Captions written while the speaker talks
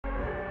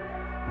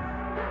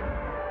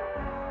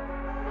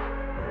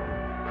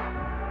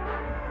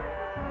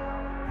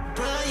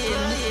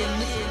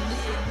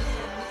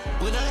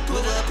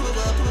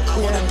I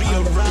wanna be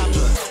a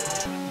rapper.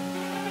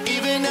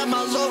 Even at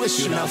my lowest,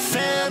 you not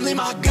family,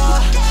 my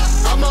God.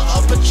 I'ma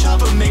up a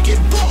chopper, make it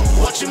boom,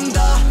 watch him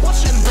die.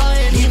 And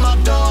Brian, he my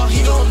dog,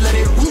 he gon' let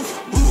it woof,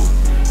 woof.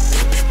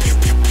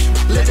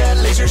 Let that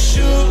laser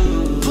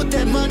shoot. Put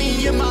that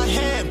money in my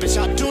hand, bitch,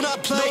 I do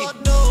not play.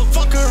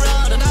 Fuck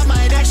around and I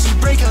might actually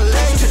break a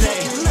leg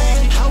today.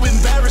 How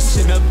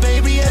embarrassing, a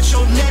baby at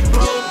your neck,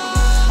 bro.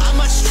 I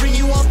might string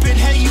you up and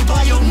hang you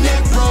by your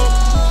neck, bro.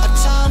 A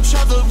time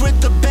traveler with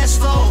the best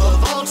flow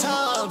of all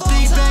time.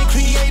 Big bang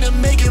creator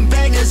making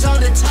bangers on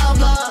the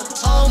timeline.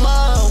 Oh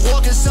my,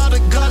 walk inside a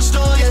gun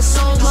store, yes,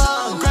 oh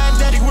my.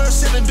 Granddaddy worth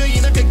 7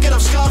 billion, I could get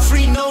up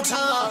scot-free, no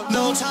time.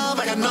 No time,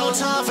 I got no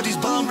time for these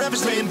bum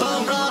rappers laying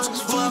bum rhymes.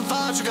 Fuck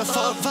vibes, you got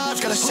fuck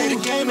vibes, gotta say the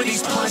game with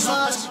these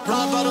punchlines.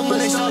 Rock bottom when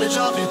they started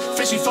dropping,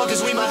 fishy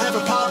fuckers, we might have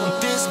a problem.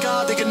 This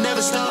God, they can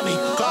never stop me.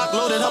 Glock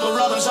loaded, I'm a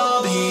rubber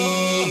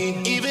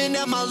zombie. Even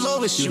at my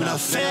lowest, you not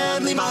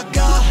family, my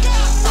God.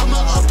 I'ma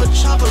up a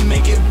chopper,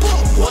 make it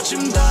boom, watch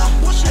him die.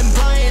 And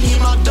Brian, he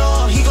my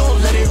dog, he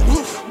gon' let it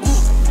woof, woof.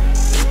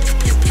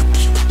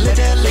 Let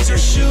that laser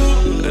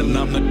shoot. And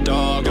I'm the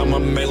dog, I'm a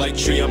melee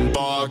tree, I'm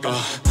bog.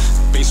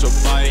 Beast will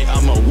bite,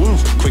 I'm a woo,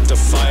 quick to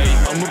fight.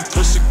 I'm a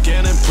pussy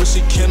cannon,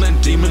 pussy killing,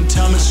 demon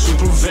talent,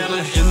 super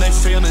villain. In they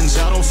feelings,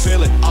 I don't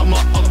feel it. I'ma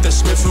up that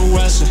Smith &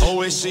 Wesson.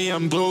 Always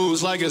seeing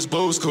blues like it's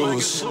Blue's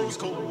Clues.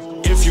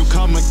 If you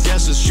come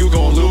against us, you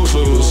gon'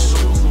 lose.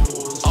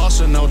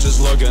 Arsenal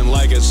just looking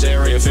like it's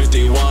Area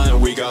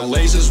 51. We got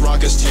lasers,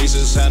 rockets,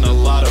 tasers, and a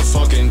lot of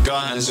fucking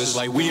guns. It's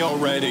like we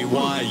already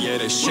won, yeah,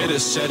 this shit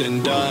is said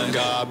and done.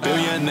 Got a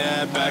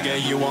billionaire back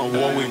at you on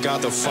war, we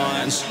got the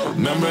funds.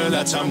 Remember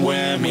that time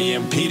when me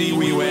and PD,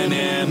 we went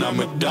in.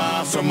 I'ma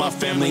die for my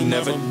family,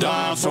 never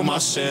die for my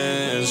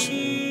sins.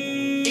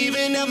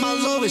 Even at my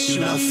lowest, you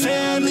not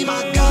family,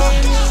 my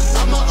God.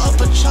 I'ma up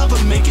a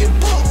chopper, make it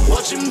boom,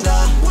 watch him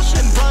die.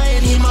 And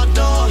Brian, he my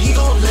dog, he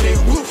gon' let it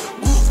woof,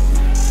 woof.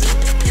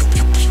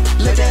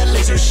 Let that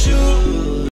laser shoot.